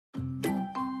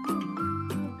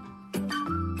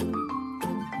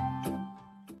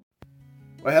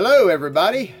Well, hello,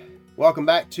 everybody. Welcome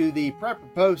back to the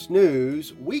Prepper Post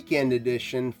News Weekend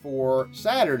Edition for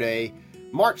Saturday,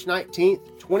 March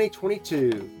 19th,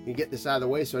 2022. You get this out of the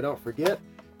way so I don't forget.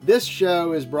 This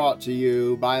show is brought to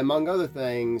you by, among other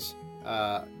things,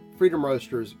 Freedom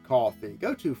Roasters Coffee.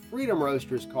 Go to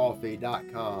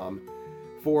freedomroasterscoffee.com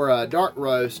for a dark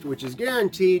roast, which is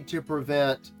guaranteed to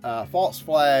prevent false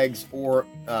flags or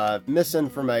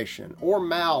misinformation or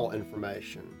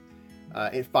malinformation.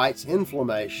 It fights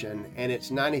inflammation, and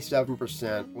it's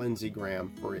 97% Lindsey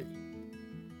Graham free.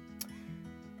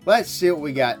 Let's see what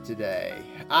we got today.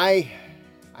 I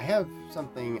have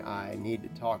something I need to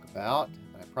talk about.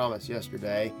 I promised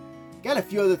yesterday. Got a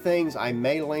few other things I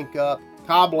may link up.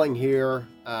 Cobbling here.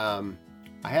 I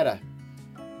had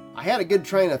a good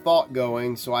train of thought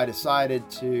going, so I decided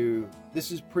to.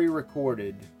 This is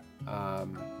pre-recorded.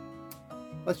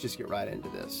 Let's just get right into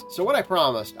this. So what I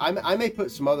promised, I may put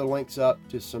some other links up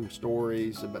to some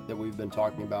stories that we've been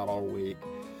talking about all week.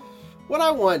 What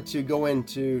I want to go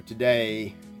into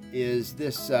today is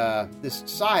this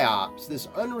PSYOPs, this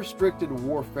unrestricted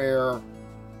warfare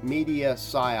media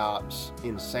PSYOPs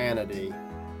insanity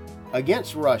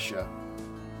against Russia,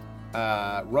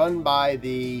 run by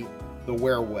the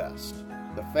Ware West,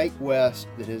 the fake West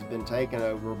that has been taken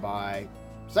over by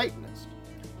Satanists.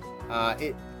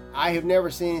 I have never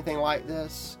seen anything like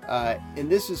this, and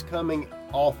this is coming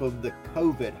off of the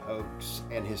COVID hoax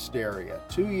and hysteria.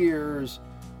 2 years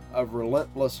of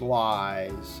relentless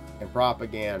lies and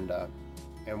propaganda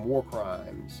and war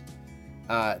crimes.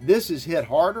 This is hit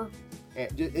harder.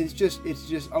 It's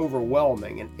just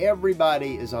overwhelming, and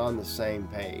everybody is on the same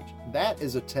page. That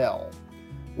is a tell.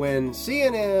 When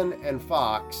CNN and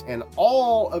Fox and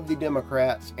all of the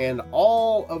Democrats and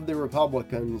all of the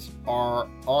Republicans are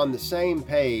on the same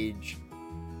page,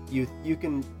 you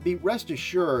can be rest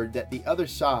assured that the other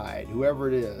side, whoever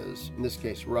it is, in this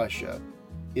case Russia,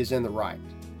 is in the right.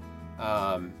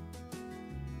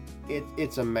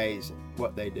 It's amazing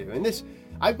what they do. And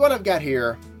what I've got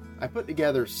here, I put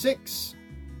together 6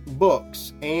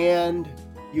 books and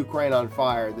Ukraine on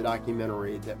Fire, the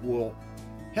documentary, that will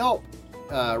help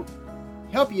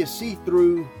you see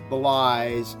through the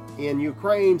lies in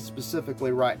Ukraine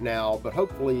specifically right now, but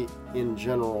hopefully in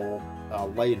general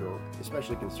later,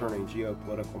 especially concerning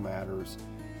geopolitical matters.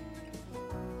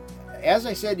 As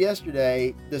I said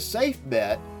yesterday, the safe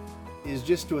bet is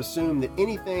just to assume that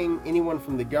anything anyone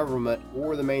from the government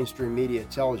or the mainstream media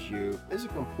tells you is a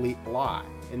complete lie.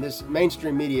 And this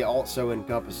mainstream media also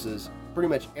encompasses pretty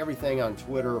much everything on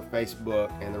Twitter, Facebook,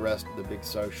 and the rest of the big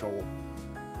social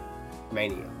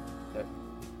mania.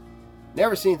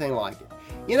 Never seen anything like it.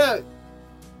 You know,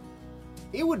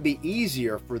 it would be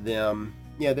easier for them.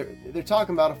 Yeah, they're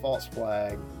talking about a false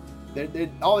flag.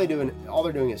 All they're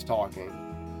doing is talking.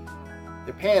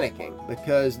 They're panicking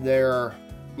because their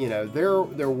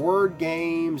word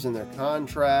games and their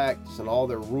contracts and all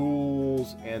their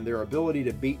rules and their ability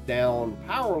to beat down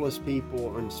powerless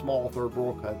people in small third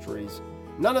world countries.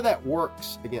 None of that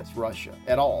works against Russia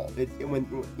at all.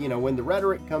 When the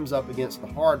rhetoric comes up against the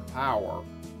hard power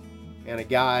and a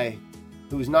guy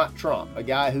who's not Trump, a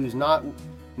guy who's not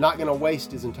going to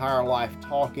waste his entire life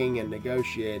talking and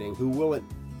negotiating, who will,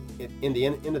 in the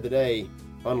end of the day,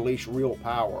 unleash real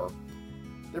power,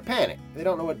 they're panicked. They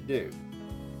don't know what to do.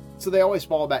 So they always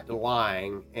fall back to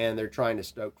lying, and they're trying to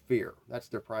stoke fear. That's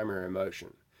their primary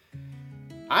emotion.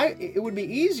 It would be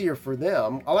easier for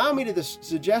them. Allow me to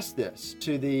suggest this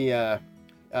to the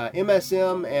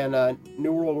MSM and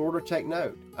New World Order. Take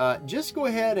note. Just go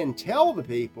ahead and tell the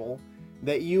people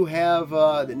that you have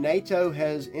that NATO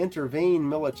has intervened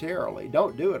militarily.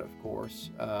 Don't do it, of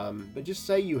course, but just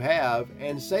say you have,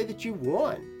 and say that you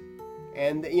won.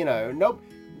 And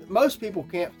most people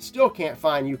still can't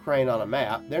find Ukraine on a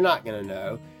map. They're not going to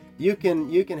know. You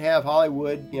can have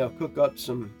Hollywood, cook up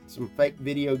some fake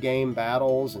video game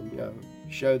battles and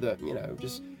show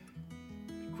just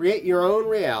create your own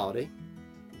reality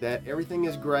that everything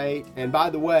is great. And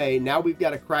by the way, now we've got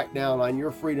to crack down on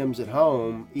your freedoms at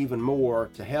home even more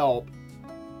to help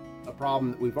a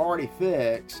problem that we've already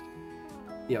fixed.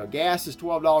 Gas is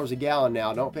 $12 a gallon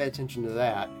now. Don't pay attention to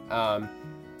that.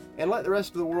 And let the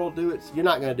rest of the world do it. You're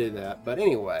not going to do that. But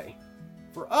anyway,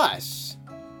 for us,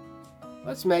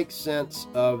 let's make sense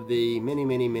of the many,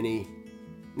 many, many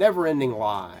never-ending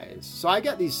lies. So I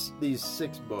got these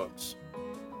 6 books.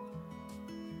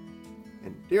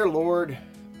 And dear Lord,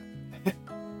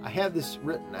 I have this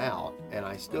written out, and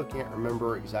I still can't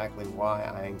remember exactly why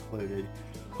I included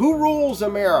Who Rules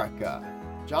America?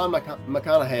 John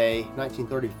McConaughey,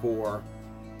 1934.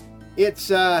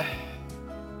 It's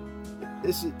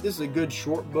this is a good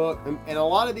short book, and a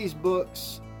lot of these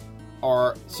books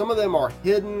some of them are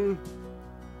hidden.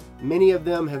 Many of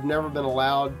them have never been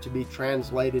allowed to be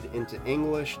translated into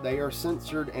English. They are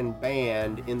censored and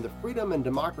banned in the freedom and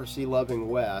democracy loving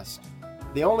West.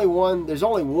 There's only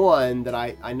one that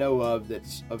I know of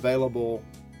that's available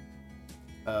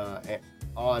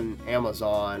on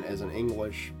Amazon as an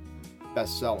English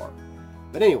bestseller.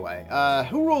 But anyway,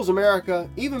 Who Rules America?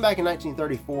 Even back in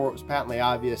 1934, it was patently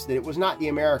obvious that it was not the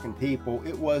American people,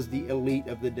 it was the elite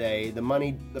of the day, the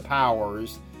money, the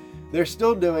powers. They're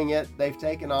still doing it. They've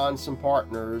taken on some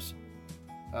partners,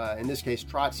 in this case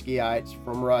Trotskyites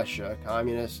from Russia,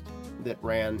 communists that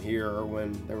ran here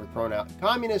when they were thrown out.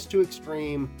 Communists to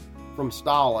extreme from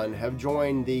Stalin have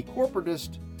joined the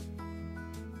corporatist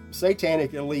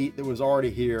satanic elite that was already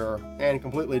here and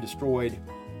completely destroyed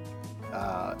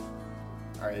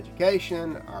our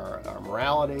education, our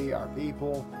morality, our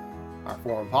people, our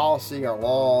foreign policy, our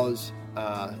laws.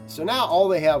 So now all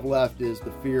they have left is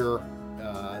the fear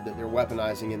that they're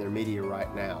weaponizing in their media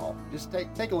right now. Just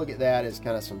take a look at that as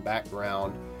kind of some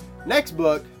background. Next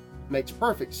book makes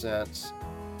perfect sense,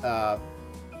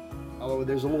 although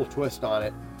there's a little twist on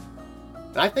it.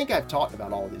 And I think I've talked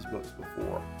about all of these books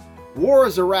before. War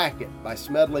is a Racket by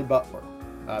Smedley Butler,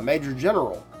 Major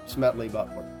General Smedley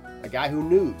Butler, a guy who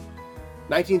knew.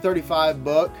 1935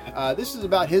 book. This is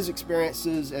about his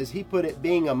experiences, as he put it,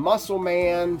 being a muscle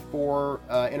man for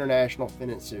international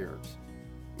financiers.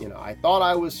 You know, I thought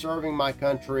I was serving my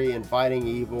country and fighting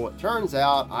evil. It turns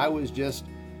out I was just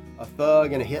a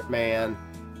thug and a hitman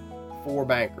for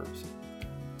bankers.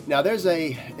 Now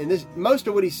most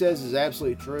of what he says is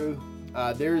absolutely true.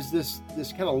 There's this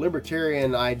kind of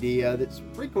libertarian idea that's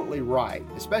frequently right,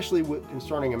 especially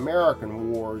concerning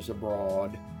American wars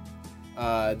abroad,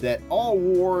 that all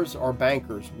wars are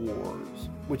bankers' wars,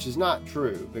 which is not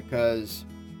true, because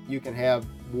you can have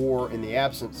war in the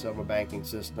absence of a banking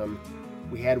system.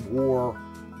 We had war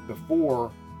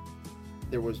before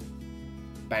there was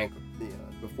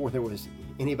before there was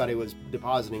anybody was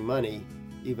depositing money,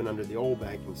 even under the old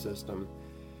banking system.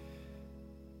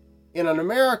 In an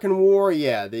American war,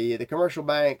 the commercial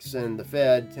banks and the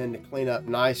Fed tend to clean up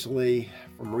nicely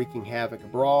from wreaking havoc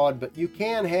abroad, but you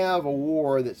can have a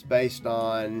war that's based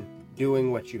on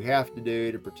doing what you have to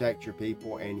do to protect your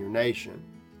people and your nation.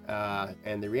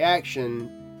 And the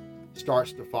reaction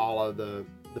starts to follow the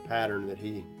patterns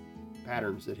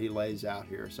that he lays out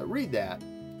here. So read that.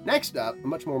 Next up, a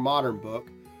much more modern book,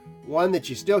 one that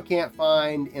you still can't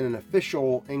find in an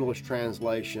official English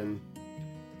translation,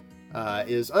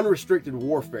 is Unrestricted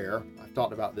Warfare. I've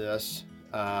talked about this.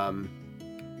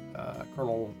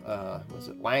 Colonel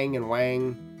Lang and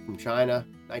Wang from China,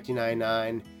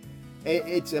 1999.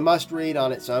 It's a must-read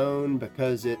on its own,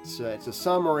 because it's a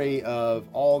summary of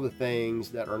all the things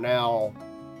that are now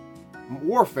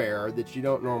warfare that you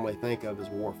don't normally think of as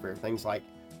warfare. Things like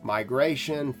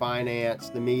migration, finance,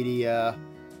 the media,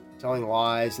 telling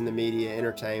lies in the media,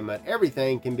 entertainment.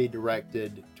 Everything can be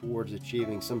directed towards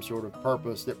achieving some sort of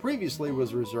purpose that previously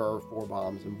was reserved for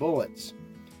bombs and bullets.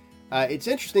 It's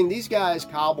interesting, these guys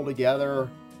cobble together,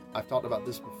 I've talked about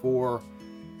this before,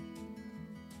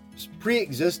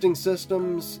 pre-existing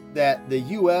systems that the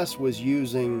U.S. was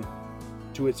using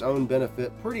to its own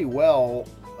benefit pretty well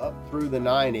up through the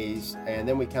 90s, and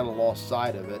then we kind of lost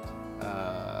sight of it.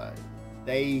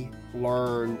 They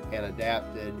learned and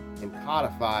adapted and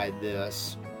codified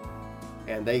this,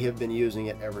 and they have been using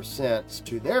it ever since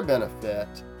to their benefit.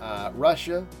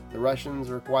 Russia, the Russians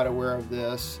are quite aware of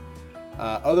this.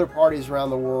 Other parties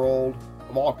around the world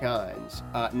of all kinds.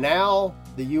 Now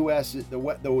the U.S., the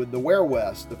Ware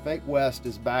West, the fake West,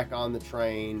 is back on the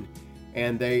train,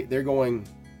 and they're going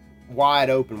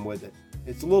wide open with it.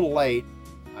 It's a little late.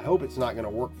 I hope it's not going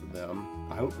to work for them.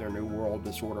 I hope their new world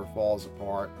disorder falls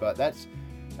apart. But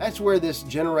that's where this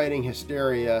generating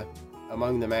hysteria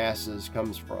among the masses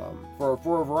comes from,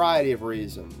 for a variety of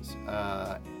reasons.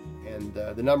 And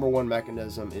the number one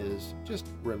mechanism is just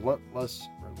relentless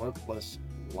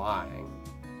lying.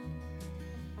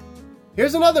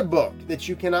 Here's another book that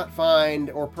you cannot find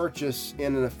or purchase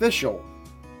in an official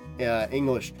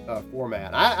English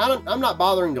format. I'm not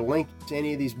bothering to link to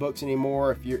any of these books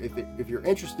anymore. If you're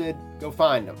interested, go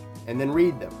find them and then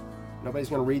read them. Nobody's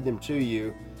going to read them to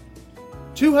you.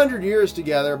 200 Years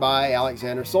Together by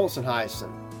Alexander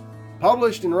Solzhenitsyn.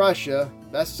 Published in Russia,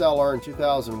 bestseller in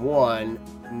 2001.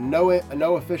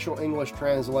 No official English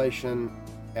translation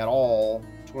at all.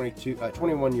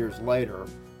 21 years later.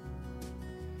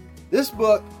 This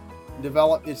book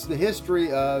developed. It's the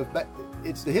history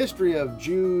of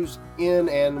Jews in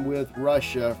and with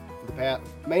Russia,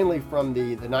 mainly from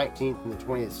the 19th and the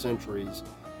 20th centuries.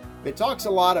 It talks a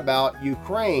lot about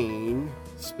Ukraine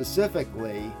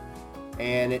specifically,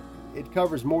 and it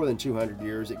covers more than 200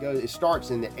 years. It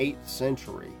starts in the 8th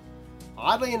century.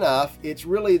 Oddly enough, it's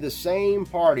really the same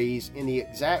parties in the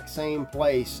exact same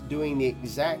place doing the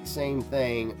exact same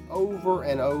thing over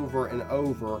and over and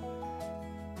over.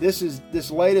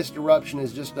 This latest eruption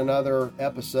is just another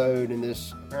episode in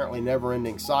this apparently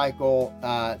never-ending cycle.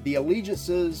 The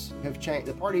allegiances have changed.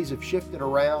 The parties have shifted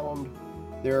around.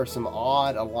 There are some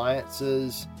odd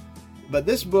alliances. But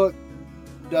this book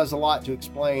does a lot to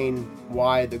explain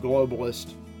why the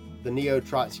globalists, the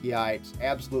neo-Trotskyites,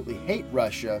 absolutely hate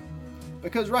Russia,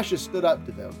 because Russia stood up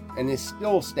to them and is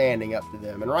still standing up to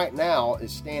them, and right now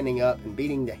is standing up and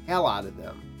beating the hell out of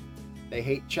them. They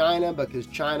hate China because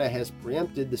China has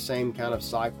preempted the same kind of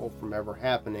cycle from ever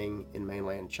happening in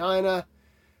mainland China.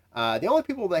 The only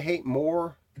people they hate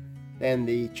more than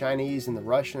the Chinese and the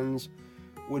Russians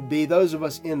would be those of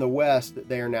us in the West that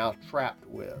they are now trapped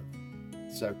with.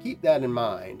 So keep that in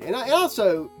mind. And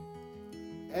also,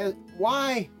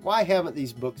 why haven't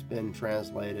these books been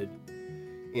translated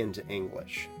into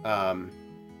English? I've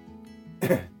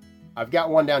got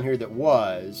one down here that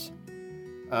was.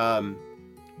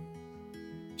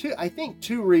 I think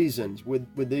two reasons with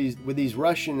these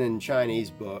Russian and Chinese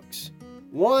books.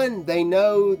 One, they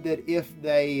know that if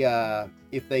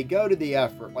they go to the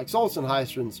effort, like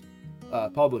Solzhenitsyn's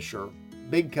publisher,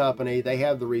 big company, they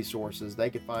have the resources, they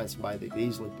could find somebody that could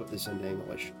easily put this into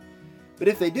English. But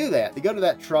if they do that, they go to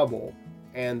that trouble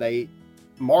and they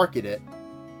market it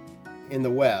in the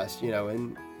West,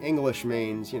 and English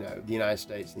means, the United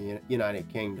States and the United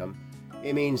Kingdom.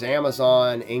 It means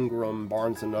Amazon, Ingram,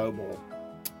 Barnes & Noble.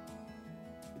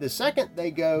 The second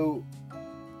they go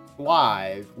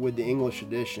live with the English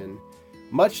edition,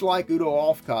 much like Udo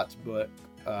Olfkott's book,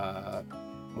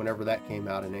 whenever that came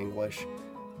out in English,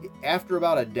 after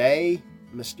about a day,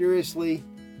 mysteriously,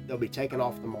 they'll be taken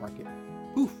off the market.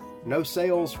 Poof! No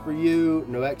sales for you,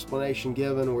 no explanation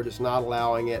given, we're just not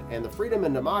allowing it. And the freedom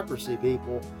and democracy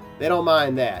people, they don't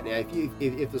mind that. Now,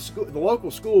 if the local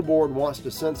school board wants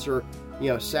to censor,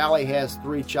 Sally has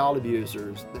 3 child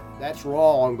abusers, that's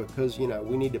wrong because,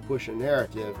 we need to push a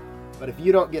narrative. But if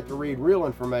you don't get to read real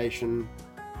information,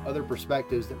 other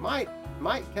perspectives that might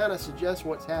kind of suggest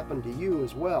what's happened to you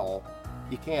as well,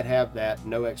 you can't have that,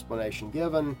 no explanation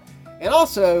given. And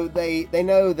also, they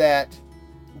know that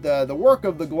the work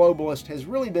of the globalist has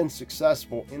really been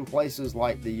successful in places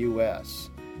like the U.S.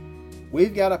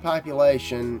 We've got a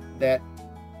population that,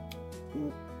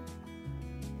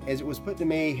 as it was put to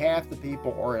me, half the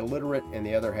people are illiterate and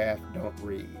the other half don't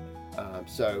read.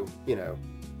 So,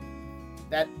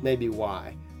 that may be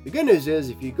why. The good news is,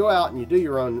 if you go out and you do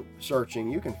your own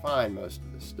searching, you can find most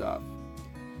of this stuff.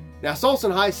 Now,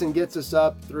 Solzhenitsyn gets us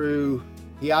up through,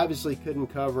 he obviously couldn't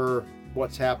cover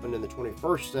what's happened in the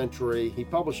 21st century. He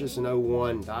published this in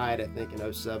 01, died, I think,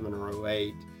 in 07 or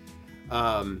 08.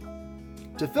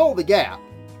 To fill the gap,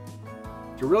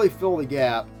 to really fill the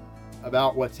gap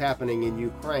about what's happening in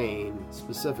Ukraine,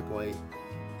 specifically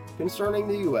concerning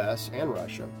the U.S. and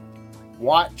Russia,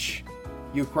 watch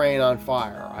Ukraine on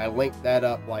Fire. I linked that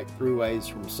up like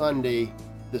throughways from Sunday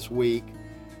this week.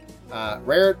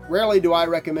 Rarely do I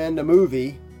recommend a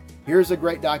movie. Here's a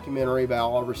great documentary by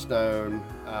Oliver Stone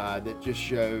that just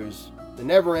shows the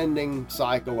never-ending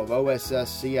cycle of OSS,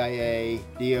 CIA,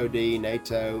 DOD,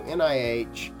 NATO,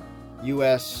 NIH,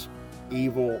 U.S.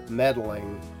 evil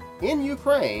meddling in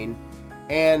Ukraine,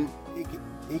 and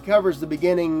he covers the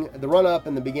run-up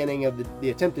and the beginning of the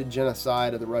attempted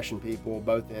genocide of the Russian people,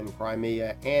 both in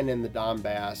Crimea and in the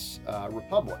Donbass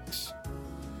republics.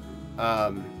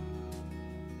 I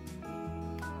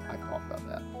talked about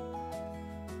that.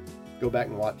 Go back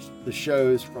and watch the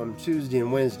shows from Tuesday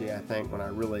and Wednesday, I think,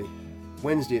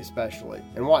 Wednesday especially,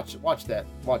 and watch that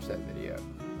video.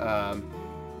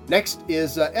 Next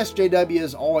is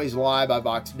SJW's Always Lie by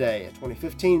Vox Day, a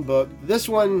 2015 book. This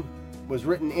one was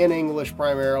written in English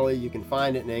primarily. You can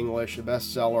find it in English, a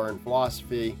bestseller in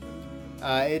philosophy.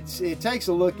 It takes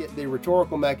a look at the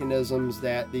rhetorical mechanisms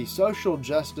that the social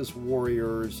justice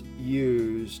warriors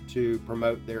use to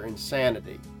promote their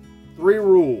insanity. 3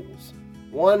 rules.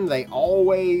 1, they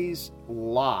always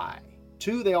lie.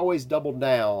 2, they always double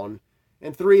down.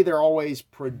 And 3, they're always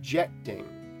projecting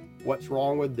what's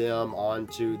wrong with them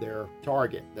onto their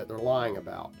target that they're lying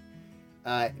about.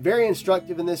 Very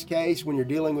instructive in this case when you're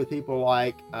dealing with people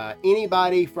like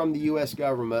anybody from the U.S.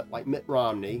 government, like Mitt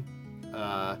Romney,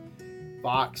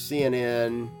 Fox,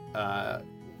 CNN,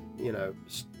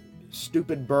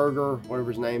 Stupid Burger,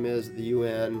 whatever his name is at the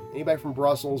UN, anybody from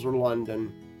Brussels or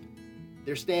London.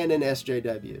 They're standing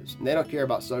SJWs, and they don't care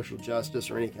about social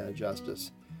justice or any kind of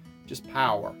justice, just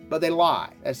power. But they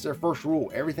lie. That's their first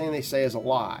rule. Everything they say is a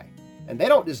lie. And they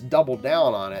don't just double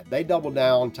down on it. They double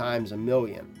down times a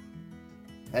million.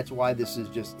 That's why this is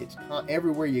just,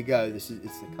 everywhere you go, it's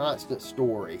the constant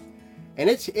story. And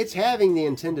it's having the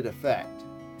intended effect.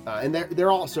 And they're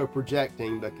also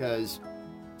projecting, because,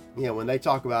 when they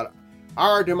talk about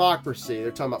our democracy,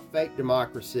 they're talking about fake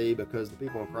democracy because the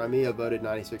people in Crimea voted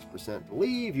 96% to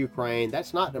leave Ukraine.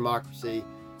 That's not democracy.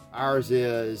 Ours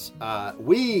is,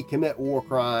 we commit war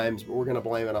crimes, but we're going to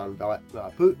blame it on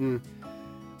Putin.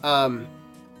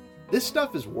 This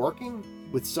stuff is working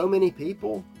with so many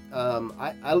people.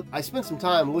 I spent some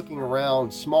time looking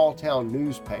around small town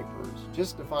newspapers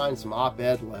just to find some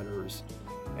op-ed letters,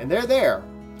 and they're there,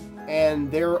 and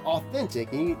they're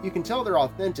authentic. And you can tell they're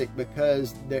authentic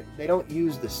because they don't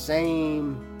use the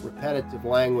same repetitive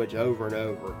language over and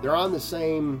over. They're on the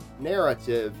same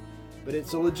narrative, but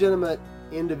it's a legitimate,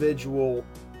 individual,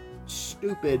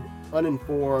 stupid,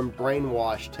 uninformed,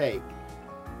 brainwashed take.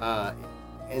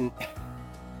 And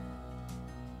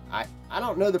I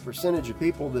don't know the percentage of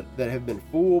people that have been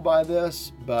fooled by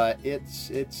this, but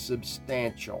it's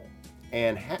substantial.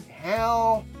 And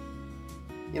how,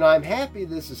 I'm happy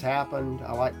this has happened.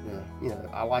 I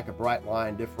like a bright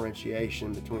line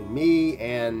differentiation between me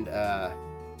and the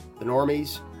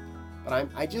normies. But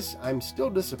I'm still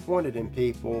disappointed in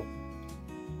people.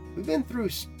 We've been through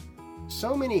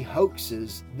so many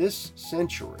hoaxes this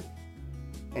century,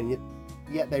 and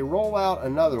yet they roll out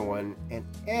another one, and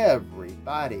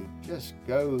everybody just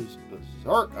goes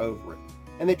berserk over it,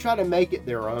 and they try to make it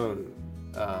their own.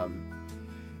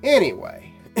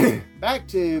 Anyway, back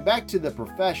to the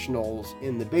professionals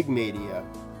in the big media.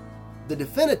 The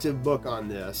definitive book on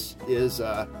this is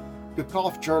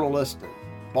Gekauft Journalisten,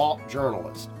 Bought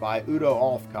Journalist by Udo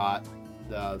Olfkott,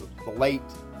 the late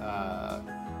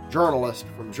journalist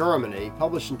from Germany,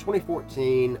 published in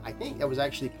 2014. I think that was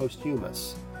actually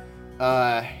posthumous.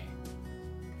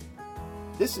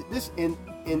 This in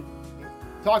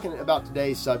talking about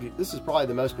today's subject, this is probably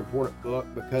the most important book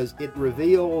because it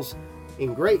reveals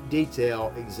in great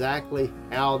detail exactly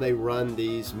how they run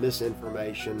these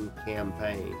misinformation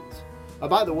campaigns.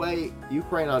 By the way,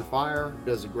 Ukraine on Fire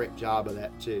does a great job of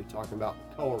that too, talking about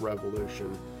the color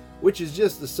revolution, which is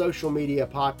just the social media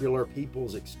popular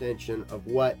people's extension of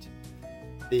what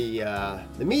the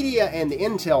media and the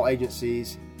intel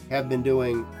agencies have been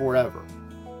doing forever.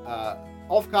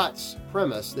 Olfkott's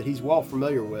premise that he's well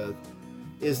familiar with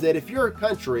is that if your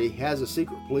country has a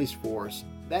secret police force,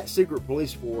 that secret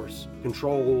police force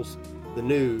controls the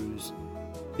news,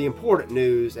 the important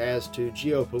news as to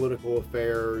geopolitical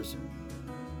affairs,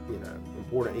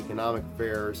 important economic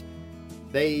affairs.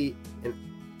 They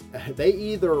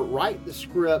either write the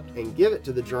script and give it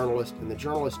to the journalist, and the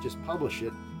journalist just publish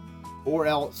it, or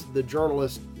else the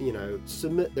journalists,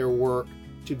 submit their work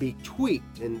to be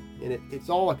tweaked, and it's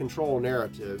all a control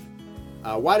narrative.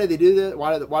 Why do they do that?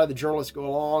 Why do the journalists go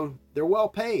along? They're well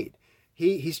paid.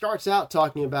 He starts out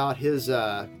talking about his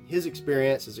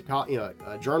experience as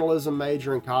a journalism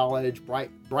major in college,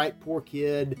 bright poor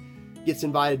kid, gets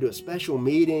invited to a special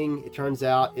meeting. It turns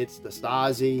out it's the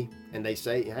Stasi, and they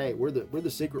say, "Hey, we're the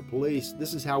secret police.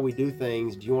 This is how we do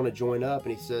things. Do you want to join up?"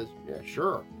 And he says, "Yeah,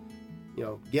 sure."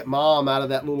 Get mom out of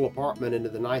that little apartment into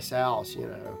the nice house.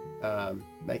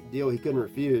 Make a deal he couldn't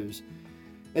refuse.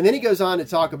 And then he goes on to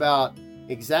talk about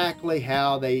exactly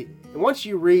how they. And once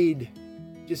you read,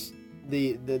 just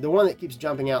the one that keeps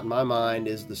jumping out in my mind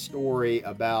is the story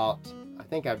about. I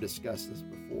think I've discussed this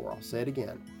before. I'll say it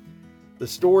again. The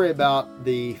story about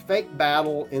the fake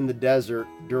battle in the desert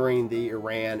during the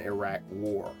Iran-Iraq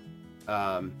war.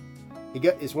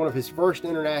 It's one of his first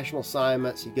international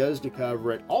assignments. He goes to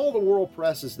cover it. All the world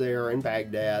press is there in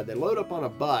Baghdad. They load up on a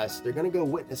bus. They're going to go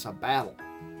witness a battle.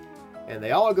 And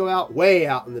they all go out way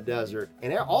out in the desert.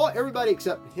 And everybody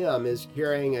except him is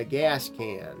carrying a gas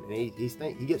can. And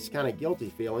he gets kind of guilty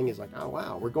feeling. He's like, "Oh,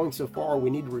 wow, we're going so far. We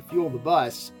need to refuel the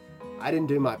bus. I didn't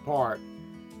do my part."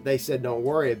 They said, "Don't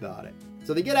worry about it."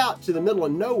 So they get out to the middle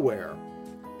of nowhere.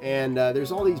 And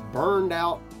there's all these burned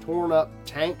out, torn up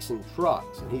tanks and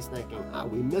trucks. And he's thinking,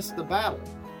 we missed the battle.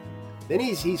 Then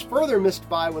he's further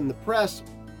mystified when the press,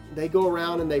 they go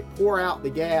around and they pour out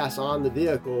the gas on the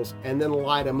vehicles and then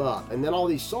light them up. And then all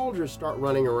these soldiers start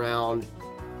running around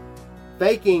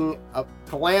faking a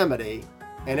calamity,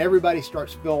 and everybody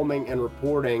starts filming and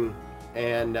reporting.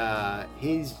 And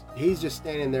he's just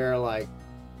standing there like,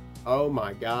 "Oh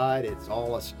my God, it's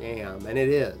all a scam." And it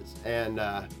is. And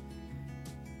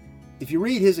if you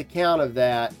read his account of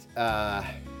that,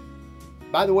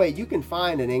 by the way, you can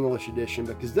find an English edition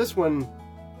because this one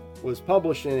was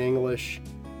published in English.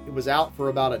 It was out for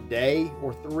about a day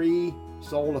or three,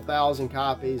 sold 1,000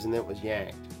 copies, and then it was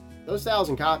yanked. those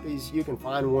 1,000 copies, you can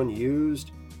find one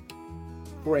used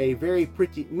for a very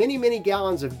pretty, many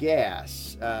gallons of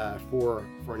gas for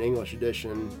an English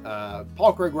edition.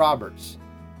 Paul Craig Roberts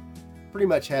pretty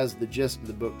much has the gist of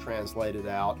the book translated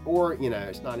out, or,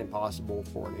 it's not impossible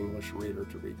for an English reader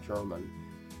to read German.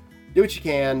 Do what you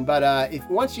can, but if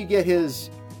once you get his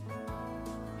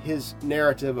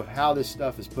narrative of how this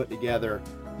stuff is put together,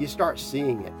 you start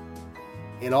seeing it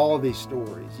in all of these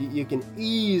stories. You can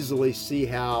easily see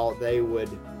how they would,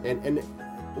 and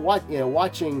what,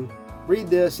 read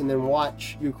this and then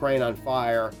watch Ukraine on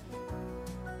Fire,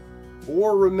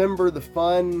 or remember the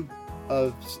fun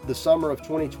of the summer of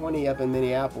 2020 up in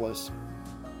Minneapolis.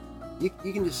 You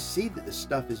can just see that this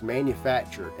stuff is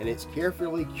manufactured and it's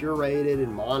carefully curated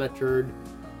and monitored.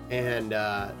 And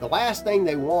the last thing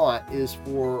they want is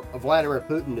for Vladimir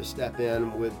Putin to step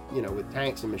in with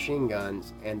tanks and machine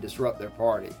guns and disrupt their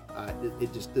party.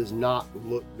 It just does not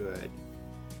look good.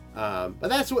 But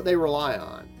that's what they rely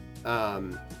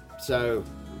on. So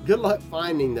good luck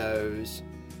finding those.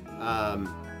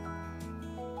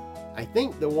 I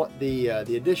think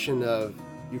the edition of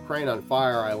Ukraine on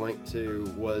Fire I linked to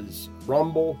was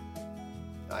Rumble.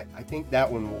 I think that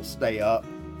one will stay up.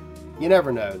 You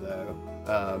never know, though.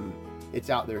 It's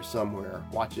out there somewhere.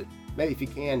 Watch it. Maybe if you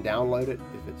can, download it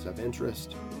if it's of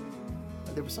interest.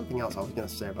 There was something else I was going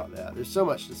to say about that. There's so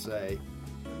much to say.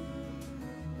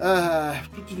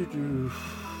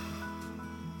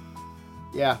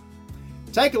 Yeah.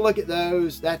 Take a look at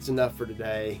those. That's enough for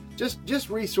today. Just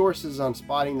resources on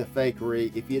spotting the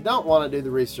fakery. If you don't want to do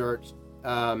the research,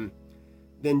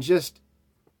 then just,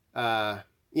 more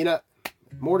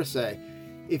to say.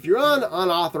 If you're on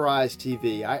unauthorized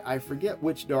TV, I forget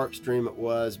which dark stream it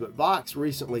was, but Vox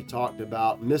recently talked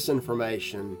about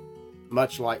misinformation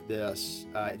much like this.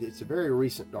 It's a very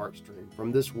recent dark stream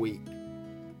from this week.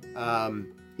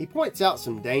 He points out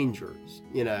some dangers.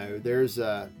 There's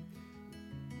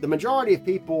the majority of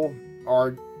people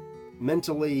are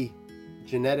mentally,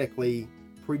 genetically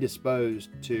predisposed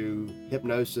to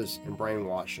hypnosis and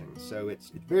brainwashing. So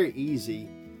it's very easy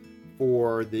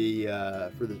for the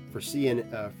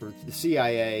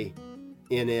CIA,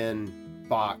 NN,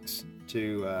 Fox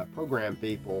to program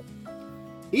people.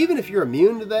 Even if you're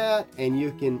immune to that, and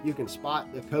you can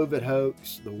spot the COVID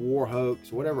hoax, the war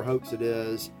hoax, whatever hoax it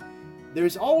is.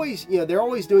 There's always, they're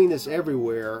always doing this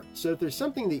everywhere. So if there's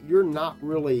something that you're not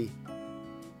really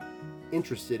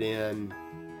interested in,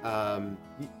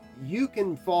 you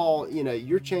can fall,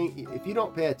 if you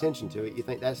don't pay attention to it, you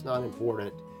think that's not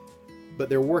important, but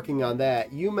they're working on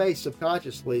that. You may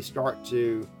subconsciously start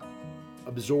to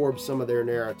absorb some of their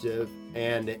narrative,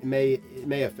 and it may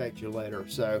affect you later.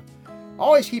 So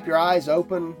always keep your eyes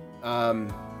open.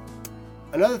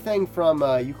 Another thing from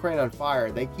Ukraine on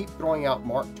Fire, they keep throwing out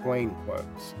Mark Twain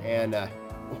quotes, and the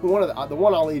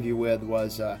one I'll leave you with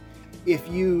was, if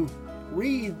you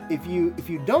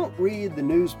don't read the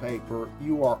newspaper,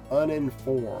 you are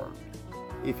uninformed.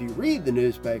 If you read the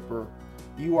newspaper,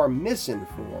 you are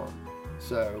misinformed.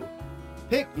 So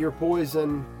pick your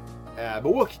poison, but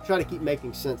we'll try to keep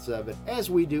making sense of it as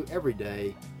we do every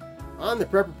day on the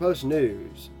Prepper Post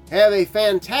News. Have a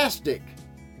fantastic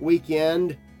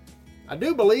weekend. I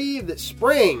do believe that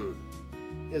spring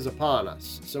is upon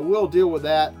us, so we'll deal with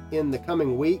that in the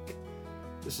coming week.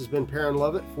 This has been Perrin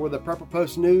Lovett for the Prepper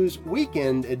Post News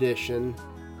Weekend Edition.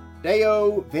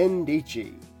 Deo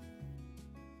Vindici.